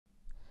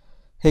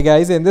Hey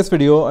guys, in this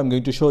video I'm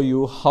going to show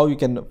you how you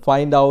can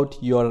find out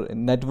your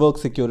network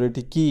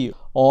security key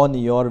on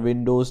your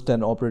Windows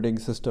 10 operating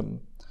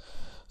system.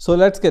 So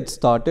let's get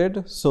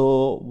started.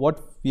 So what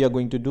we are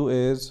going to do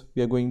is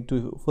we are going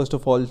to first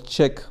of all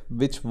check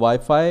which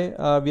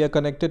Wi-Fi we are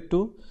connected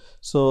to.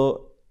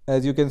 So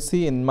as you can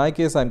see, in my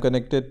case I'm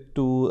connected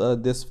to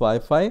this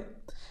Wi-Fi,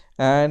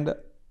 and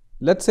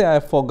let's say I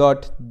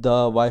forgot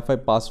the Wi-Fi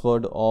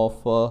password of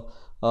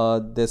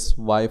this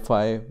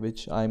Wi-Fi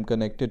which I'm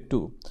connected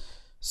to.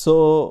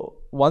 So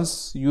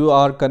once you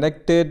are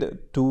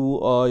connected to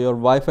your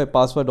Wi-Fi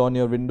password on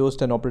your Windows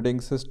 10 operating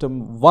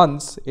system,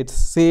 once it's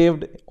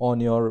saved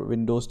on your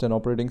Windows 10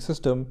 operating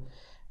system,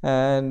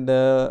 and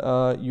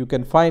you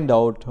can find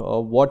out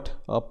what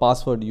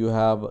password you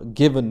have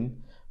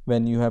given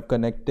when you have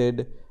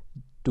connected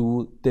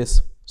to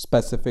this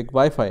specific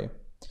Wi-Fi.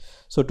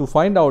 So to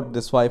find out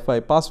this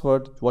Wi-Fi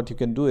password, what you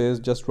can do is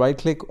just right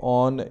click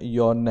on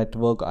your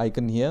network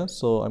icon here.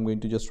 So I'm going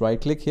to just right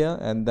click here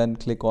and then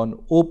click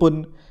on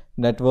open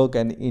network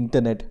and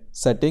internet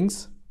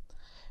settings.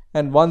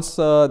 And once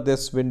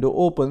this window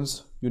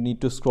opens, you need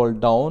to scroll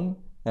down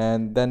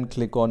and then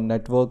click on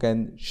network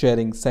and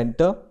sharing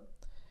center.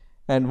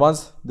 And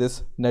once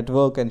this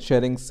network and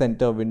sharing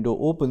center window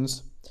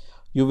opens,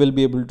 you will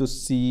be able to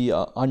see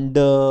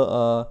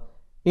under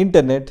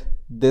internet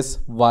this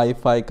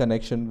Wi-Fi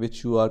connection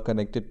which you are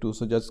connected to.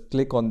 So just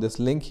click on this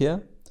link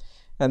here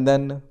and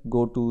then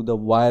go to the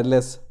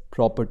wireless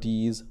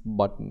properties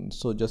button.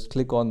 So just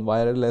click on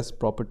wireless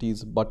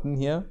properties button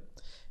here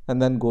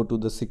and then go to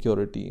the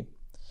security.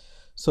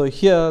 So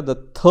here the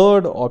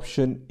third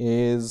option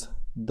is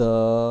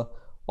the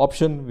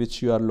option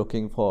which you are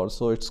looking for.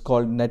 So it's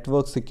called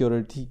network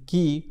security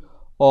key,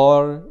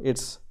 or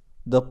it's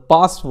the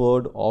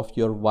password of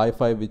your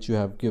Wi-Fi which you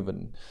have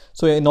given.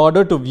 So in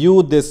order to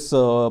view this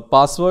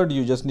password,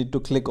 you just need to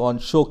click on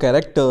show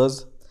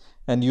characters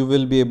and you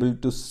will be able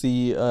to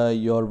see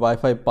your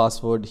Wi-Fi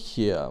password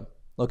here.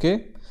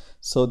 Okay,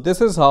 so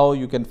this is how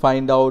you can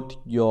find out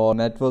your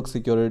network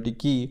security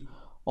key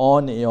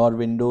on your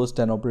Windows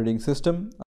 10 operating system.